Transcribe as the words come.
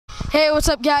Hey, what's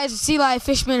up, guys? It's Eli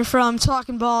Fishman from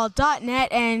TalkingBall.net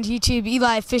and YouTube,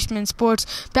 Eli Fishman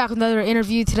Sports, back with another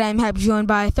interview. Today I'm happy to be joined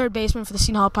by third baseman for the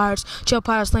Seton Hall Pirates, Joe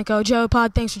Podeslenko. Joe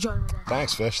Pod, thanks for joining me today.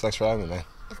 Thanks, Fish. Thanks for having me, man.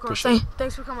 Of course.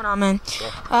 Thanks for coming on, man.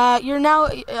 Sure. You're now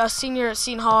a senior at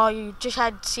Seton Hall. You just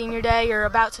had senior day. You're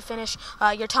about to finish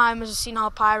your time as a Seton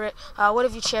Hall Pirate. What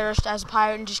have you cherished as a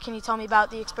Pirate, and just can you tell me about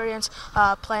the experience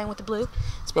playing with the Blue?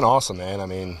 It's been awesome, man. I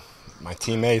mean, my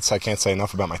teammates, I can't say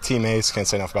enough about my teammates, can't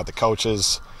say enough about the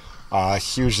coaches.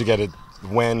 Huge to get a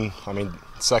win. I mean,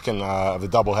 second of the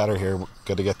doubleheader here,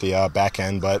 good to get the back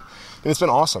end. But it's been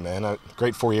awesome, man. A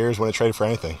great 4 years, wouldn't trade for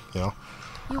anything, you know.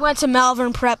 You went to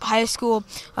Malvern Prep High School.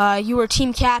 You were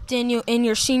team captain. In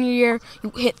your senior year, you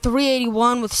hit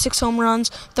 .381 with 6 home runs,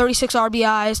 36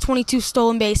 RBIs, 22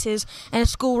 stolen bases, and a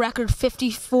school record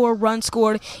 54 runs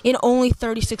scored in only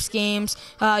 36 games.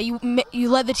 You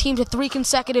led the team to 3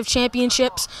 consecutive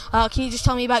championships. Can you just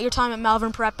tell me about your time at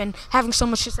Malvern Prep and having so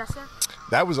much success there?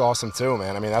 That was awesome too,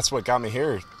 man. I mean, that's what got me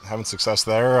here, having success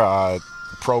there. The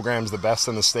program's the best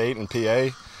in the state in PA.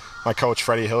 My coach,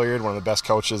 Freddie Hilliard, one of the best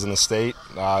coaches in the state,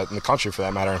 in the country for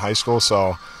that matter, in high school.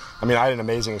 So, I mean, I had an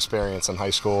amazing experience in high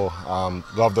school.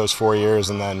 Loved those 4 years,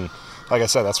 and then, like I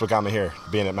said, that's what got me here.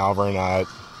 Being at Malvern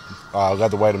led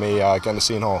the way to me getting to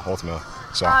Seton Hall, ultimately.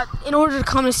 So. In order to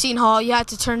come to Seton Hall, you had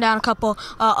to turn down a couple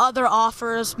other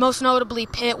offers, most notably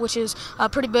Pitt, which is a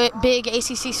pretty big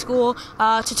ACC school.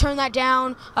 To turn that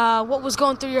down, what was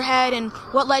going through your head, and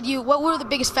what were the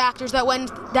biggest factors that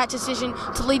went into that decision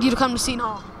to lead you to come to Seton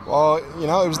Hall? Well, you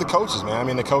know, it was the coaches, man. I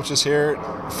mean, the coaches here,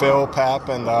 Phil, Pap,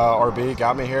 and RB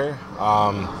got me here.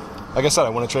 Like I said, I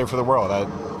wouldn't trade for the world. I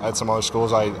had some other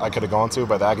schools I could have gone to,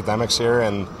 but the academics here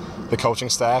and the coaching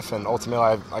staff, and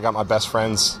ultimately I got my best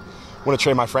friends. Wouldn't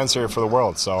trade my friends here for the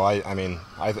world. So, I think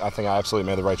I absolutely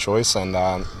made the right choice, and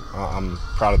I'm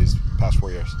proud of these past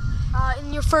 4 years.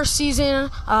 In your first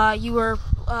season, you were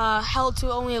held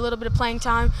to only a little bit of playing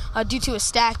time due to a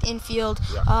stacked infield.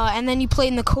 Yeah. And then you played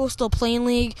in the Coastal Plain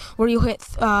League, where you hit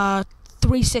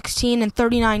 .316 in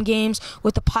 39 games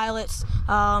with the Pilots.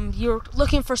 You're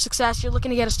looking for success. You're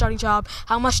looking to get a starting job.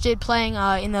 How much did playing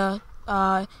in the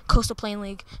Coastal Plain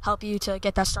League help you to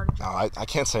get that starting job? No, I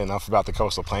can't say enough about the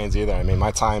Coastal Plains either. I mean,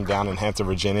 my time down in Hampton,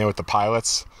 Virginia with the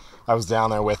Pilots, I was down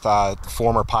there with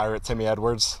former Pirate Timmy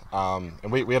Edwards,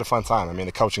 and we had a fun time. I mean,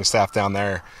 the coaching staff down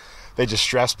there, they just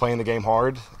stressed playing the game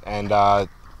hard, and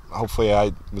hopefully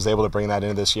I was able to bring that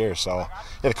into this year. So,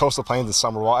 yeah, the Coastal Plains and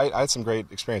summer ball, I had some great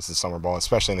experiences in summer ball,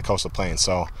 especially in the Coastal Plains.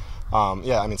 So,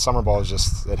 yeah, I mean, summer ball is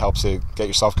just, it helps you get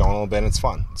yourself going a little bit, and it's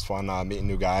fun. It's fun meeting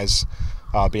new guys,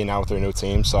 being out with their new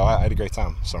team. So I had a great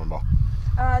time summer ball.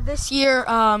 This year,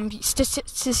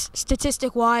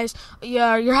 statistic-wise,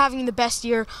 you're having the best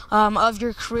year of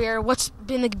your career. What's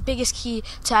been the biggest key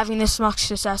to having this much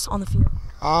success on the field?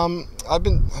 I've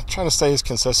been trying to stay as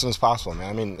consistent as possible, man.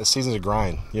 I mean, the season's a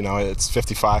grind. You know, it's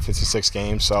 55, 56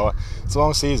 games, so it's a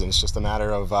long season. It's just a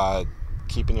matter of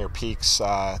keeping your peaks,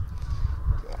 or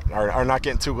not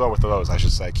getting too low with the lows, I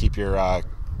should say. Keep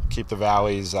the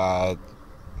valleys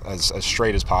as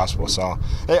straight as possible. So,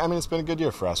 hey, I mean, it's been a good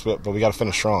year for us, but we got to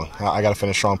finish strong. I got to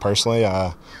finish strong personally.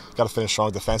 Got to finish strong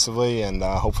defensively, and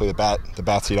hopefully the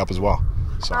bats heat up as well.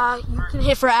 So. You can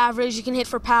hit for average. You can hit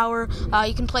for power.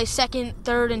 You can play second,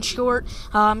 third, and short.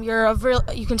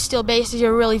 You can steal bases.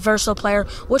 You're a really versatile player.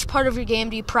 Which part of your game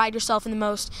do you pride yourself in the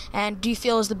most, and do you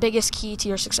feel is the biggest key to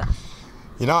your success?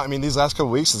 You know, I mean, these last couple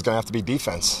of weeks is going to have to be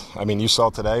defense. I mean, you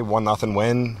saw today, 1-0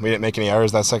 win. We didn't make any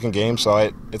errors that second game, so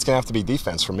it's going to have to be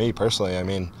defense for me personally. I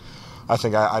mean, I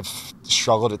think I've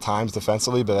struggled at times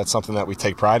defensively, but that's something that we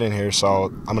take pride in here. So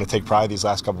I'm going to take pride these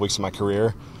last couple of weeks of my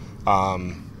career,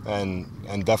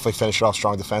 and definitely finish it off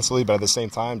strong defensively. But at the same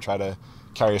time, try to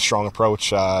carry a strong approach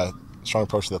to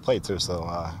the plate too. So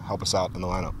help us out in the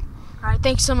lineup. All right,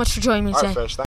 thanks so much for joining me today. All right, Fish,